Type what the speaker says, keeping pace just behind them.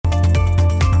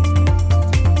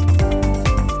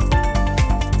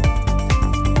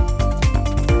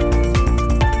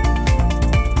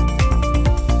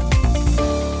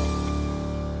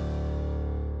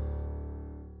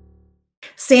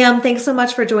Sam, thanks so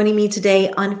much for joining me today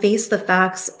on Face the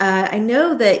Facts. I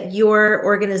know that your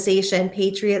organization,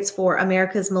 Patriots for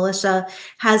America's Militia,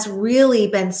 has really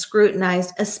been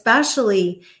scrutinized,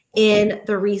 especially in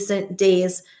the recent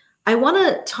days. I want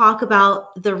to talk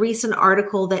about the recent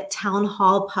article that Town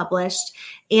Hall published.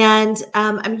 And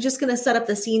I'm just going to set up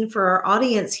the scene for our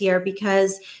audience here,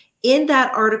 because in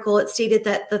that article, it stated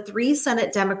that the three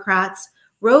Senate Democrats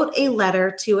wrote a letter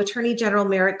to Attorney General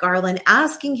Merrick Garland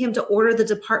asking him to order the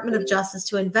Department of Justice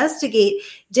to investigate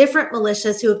different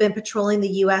militias who have been patrolling the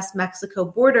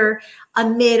U.S.-Mexico border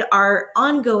amid our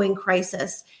ongoing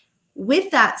crisis. With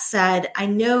that said, I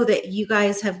know that you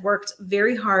guys have worked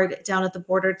very hard down at the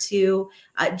border to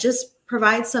just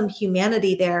provide some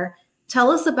humanity there. Tell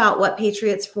us about what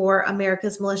Patriots for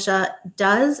America's Militia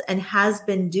does and has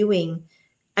been doing,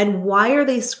 and why are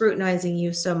they scrutinizing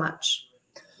you so much?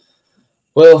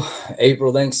 Well,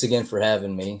 April, thanks again for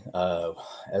having me.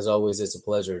 As always, it's a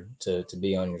pleasure to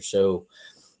be on your show.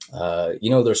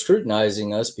 They're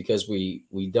scrutinizing us because we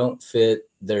don't fit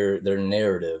their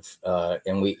narrative,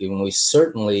 and we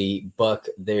certainly buck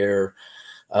their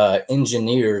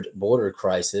engineered border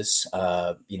crisis.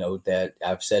 That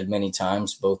I've said many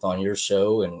times, both on your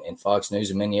show and Fox News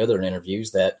and many other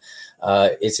interviews, that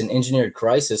it's an engineered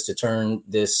crisis to turn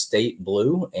this state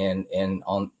blue and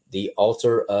on the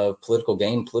altar of political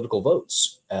gain, political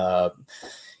votes.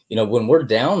 When we're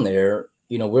down there,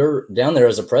 we're down there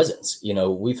as a presence.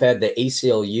 We've had the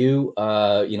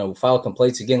ACLU, file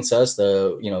complaints against us,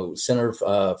 the, Center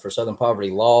for Southern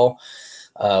Poverty Law.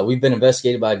 We've been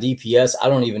investigated by DPS. I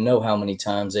don't even know how many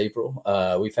times, April.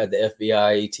 We've had the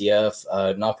FBI,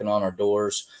 ATF knocking on our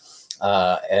doors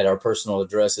at our personal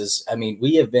addresses. I mean,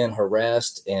 we have been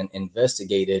harassed and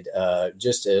investigated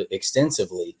just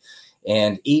extensively.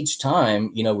 And each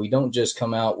time, we don't just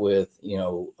come out with,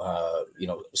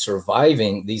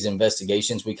 surviving these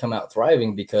investigations. We come out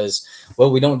thriving because,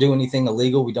 we don't do anything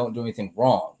illegal. We don't do anything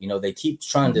wrong. They keep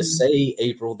trying to say,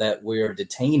 April, that we're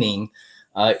detaining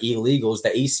illegals. The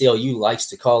ACLU likes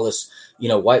to call us,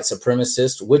 white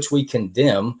supremacists, which we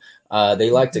condemn.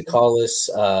 They like to call us,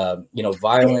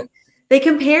 violent. They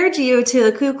compared you to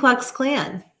the Ku Klux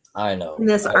Klan. I know. In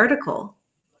this article.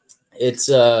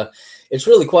 It's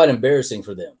really quite embarrassing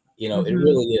for them. It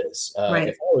really is. Right.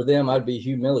 If I were them, I'd be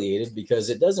humiliated, because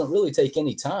it doesn't really take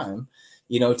any time,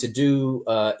 to do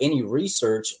any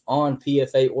research on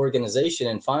PFA organization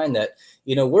and find that,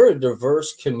 we're a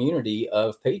diverse community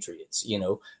of patriots.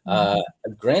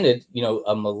 Granted,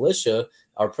 a militia,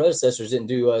 our predecessors didn't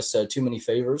do us too many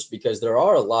favors, because there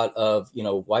are a lot of,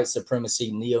 white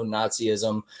supremacy,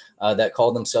 neo-Nazism that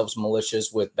call themselves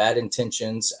militias with bad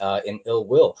intentions and ill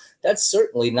will. That's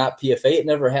certainly not PFA. It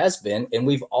never has been. And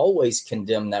we've always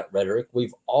condemned that rhetoric.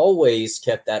 We've always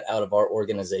kept that out of our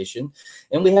organization.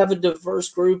 And we have a diverse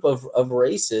group of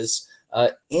races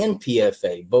in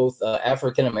PFA, both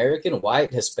African-American,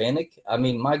 white, Hispanic. I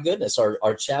mean, my goodness,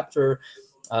 our chapter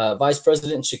vice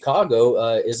president in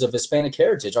Chicago is of Hispanic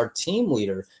heritage. Our team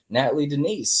leader, Natalie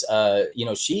Denise,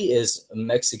 she is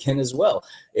Mexican as well.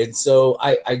 And so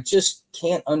I just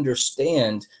can't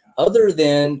understand, other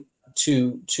than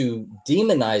to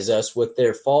demonize us with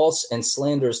their false and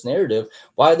slanderous narrative,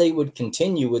 why they would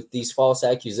continue with these false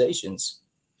accusations.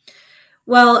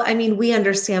 Well, I mean, we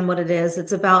understand what it is.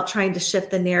 It's about trying to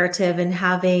shift the narrative and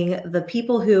having the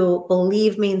people who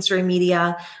believe mainstream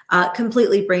media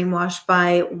completely brainwashed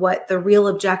by what the real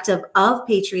objective of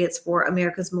Patriots for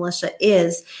America's Militia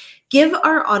is. Give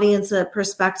our audience a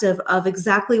perspective of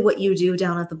exactly what you do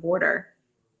down at the border.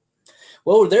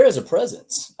 Well, we're there as a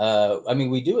presence.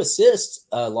 We do assist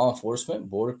law enforcement,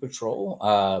 border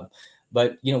patrol,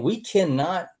 but, we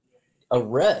cannot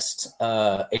arrest,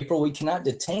 April, we cannot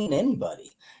detain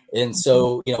anybody. And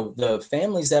so, the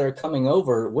families that are coming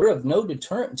over, we're of no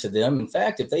deterrent to them. In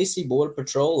fact, if they see Border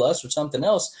Patrol, us, or something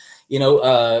else,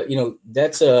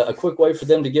 that's a quick way for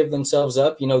them to give themselves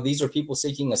up. These are people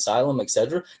seeking asylum,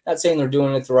 etc. Not saying they're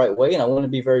doing it the right way. And I want to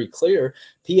be very clear.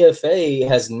 PFA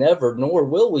has never, nor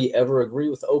will we ever, agree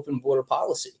with open border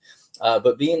policy.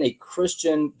 But being a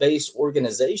Christian-based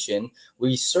organization,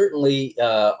 we certainly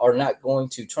are not going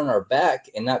to turn our back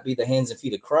and not be the hands and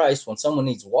feet of Christ. When someone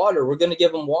needs water, we're going to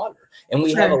give them water. And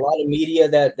we have a lot of media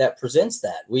that presents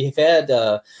that. We've had,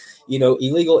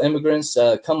 illegal immigrants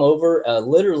come over,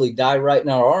 literally die right in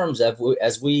our arms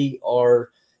as we are,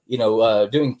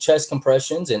 doing chest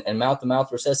compressions and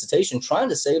mouth-to-mouth resuscitation, trying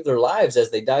to save their lives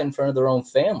as they died in front of their own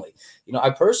family. I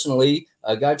personally,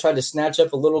 a guy tried to snatch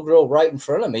up a little girl right in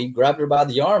front of me, grabbed her by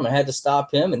the arm, and had to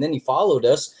stop him. And then he followed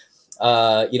us.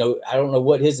 I don't know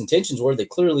what his intentions were. They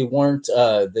clearly weren't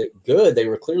good. They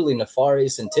were clearly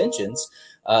nefarious intentions.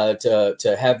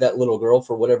 to have that little girl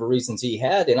for whatever reasons he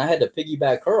had. And I had to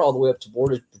piggyback her all the way up to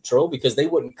Border Patrol because they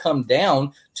wouldn't come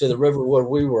down to the river where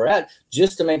we were at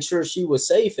just to make sure she was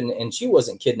safe and she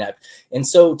wasn't kidnapped. And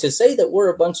so to say that we're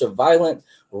a bunch of violent,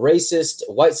 racist,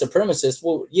 white supremacists,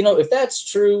 well, if that's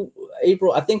true,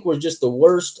 April, I think we're just the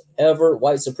worst ever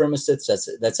white supremacists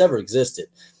that's ever existed.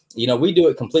 We do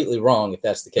it completely wrong if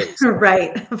that's the case.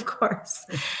 Right, of course.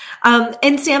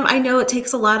 And Sam, I know it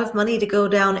takes a lot of money to go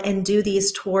down and do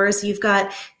these tours. You've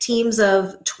got teams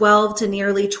of 12 to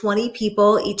nearly 20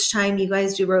 people each time you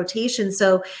guys do rotation.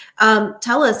 So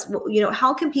tell us,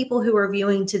 how can people who are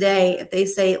viewing today, if they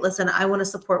say, listen, I want to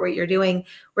support what you're doing,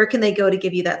 where can they go to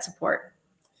give you that support?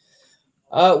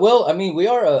 Well, we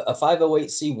are a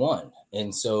 508c1.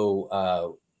 And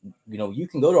so, you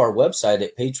can go to our website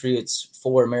at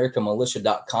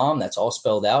patriotsforamericanmilitia.com. That's all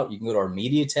spelled out. You can go to our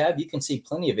media tab. You can see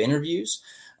plenty of interviews,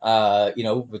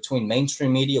 between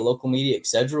mainstream media, local media,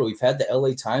 etc. We've had the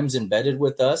LA Times embedded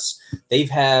with us. They've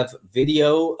have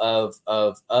video of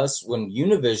us when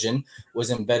Univision was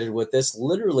embedded with us,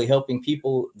 literally helping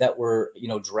people that were,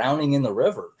 drowning in the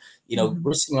river,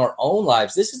 risking our own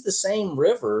lives. This is the same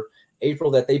river,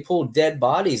 April, that they pulled dead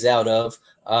bodies out of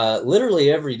literally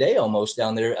every day almost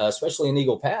down there, especially in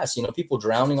Eagle Pass. People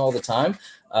drowning all the time.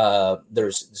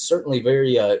 There's certainly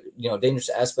very, dangerous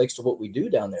aspects to what we do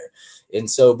down there. And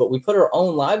so, but we put our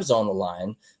own lives on the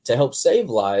line to help save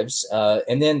lives.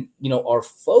 And then, our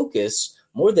focus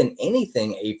more than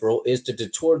anything, April, is to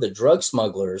deter the drug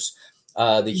smugglers,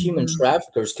 the human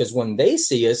traffickers, because when they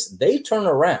see us, they turn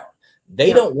around.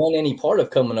 They don't want any part of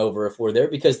coming over if we're there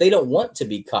because they don't want to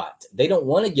be caught. They don't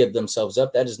want to give themselves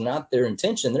up. That is not their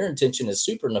intention. Their intention is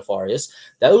super nefarious.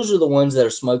 Those are the ones that are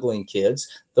smuggling kids.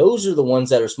 Those are the ones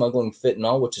that are smuggling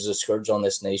fentanyl, which is a scourge on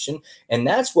this nation. And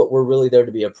that's what we're really there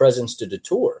to be, a presence to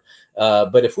deter.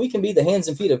 But if we can be the hands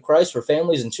and feet of Christ for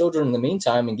families and children in the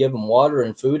meantime and give them water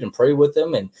and food and pray with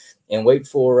them and wait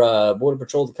for Border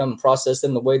Patrol to come and process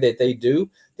them the way that they do,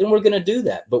 then we're going to do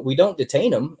that. But we don't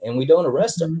detain them and we don't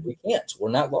arrest them. We can't. We're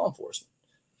not law enforcement.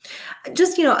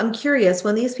 Just, I'm curious,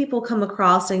 when these people come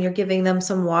across and you're giving them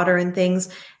some water and things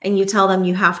and you tell them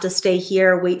you have to stay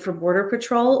here, wait for Border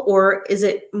Patrol, or is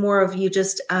it more of you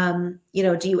just, do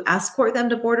you escort them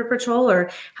to Border Patrol,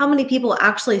 or how many people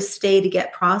actually stay to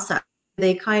get processed?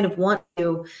 They kind of want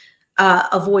to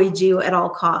avoid you at all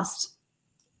costs.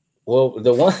 Well,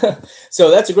 so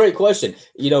that's a great question.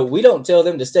 We don't tell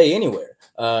them to stay anywhere.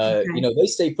 They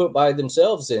stay put by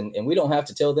themselves and we don't have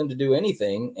to tell them to do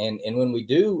anything. And when we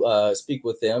do speak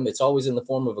with them, it's always in the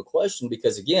form of a question,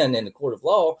 because again, in the court of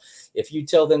law, if you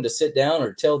tell them to sit down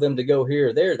or tell them to go here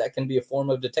or there, that can be a form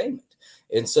of detainment.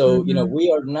 And so, we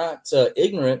are not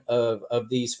ignorant of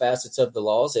these facets of the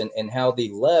laws and how the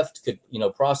left could,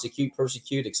 prosecute,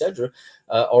 persecute, etc.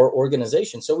 Our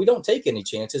organization. So we don't take any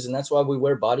chances. And that's why we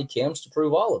wear body cams to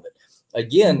prove all of it.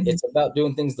 Again, it's about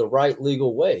doing things the right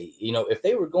legal way. If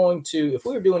we were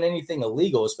doing anything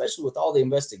illegal, especially with all the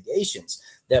investigations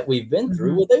that we've been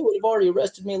through, well, they would have already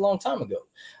arrested me a long time ago.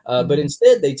 But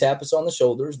instead, they tap us on the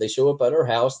shoulders. They show up at our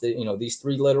house. These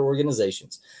 3-letter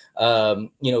organizations,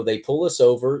 they pull us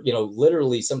over,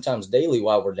 literally sometimes daily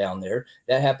while we're down there.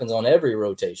 That happens on every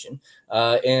rotation,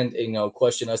 and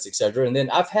question us, etc. And then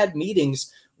I've had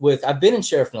meetings I've been in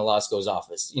Sheriff Nolasco's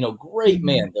office, great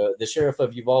man, the sheriff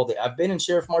of Uvalde. I've been in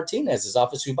Sheriff Martinez's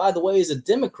office, who, by the way, is a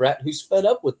Democrat who's fed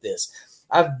up with this.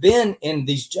 I've been in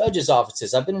these judges'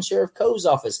 offices. I've been in Sheriff Coe's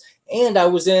office, and I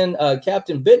was in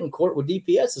Captain Bittencourt with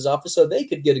DPS's office, so they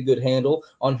could get a good handle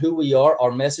on who we are,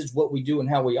 our message, what we do, and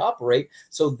how we operate,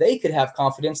 so they could have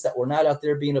confidence that we're not out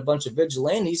there being a bunch of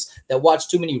vigilantes that watch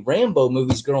too many Rambo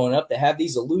movies growing up, that have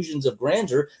these illusions of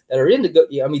grandeur that are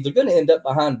they're going to end up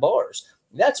behind bars.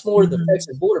 That's more the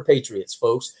Texas Border Patriots,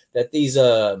 folks, that these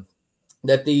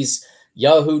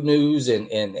Yahoo News and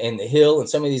the Hill and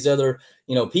some of these other,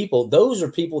 people, those are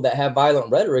people that have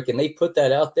violent rhetoric, and they put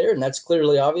that out there, and that's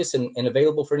clearly obvious and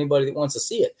available for anybody that wants to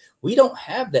see it. We don't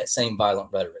have that same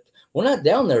violent rhetoric. We're not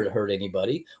down there to hurt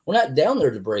anybody. We're not down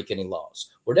there to break any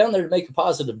laws. We're down there to make a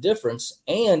positive difference,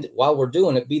 and while we're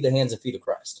doing it, be the hands and feet of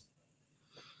Christ.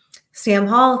 Sam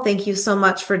Hall, thank you so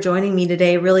much for joining me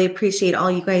today. Really appreciate all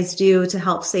you guys do to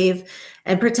help save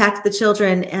and protect the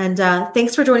children. And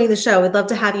thanks for joining the show. We'd love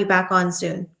to have you back on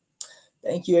soon.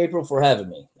 Thank you, April, for having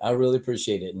me. I really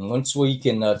appreciate it. And once we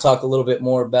can talk a little bit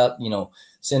more about,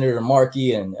 Senator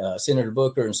Markey and Senator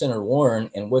Booker and Senator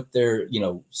Warren and what their,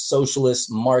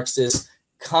 socialist, Marxist,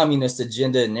 communist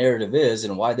agenda and narrative is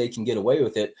and why they can get away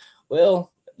with it.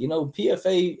 Well,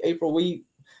 PFA, April,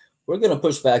 we're going to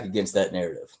push back against that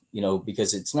narrative,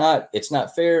 because it's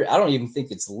not fair. I don't even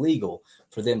think it's legal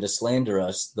for them to slander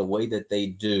us the way that they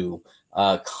do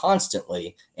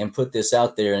constantly and put this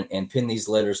out there and pin these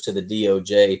letters to the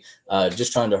DOJ,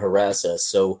 just trying to harass us.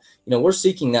 So, we're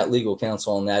seeking that legal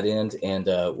counsel on that end, and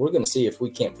we're going to see if we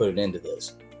can't put an end to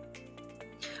this.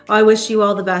 Well, I wish you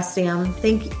all the best, Sam.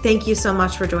 Thank you so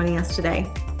much for joining us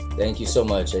today. Thank you so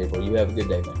much, April. You have a good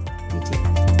day, man. You too.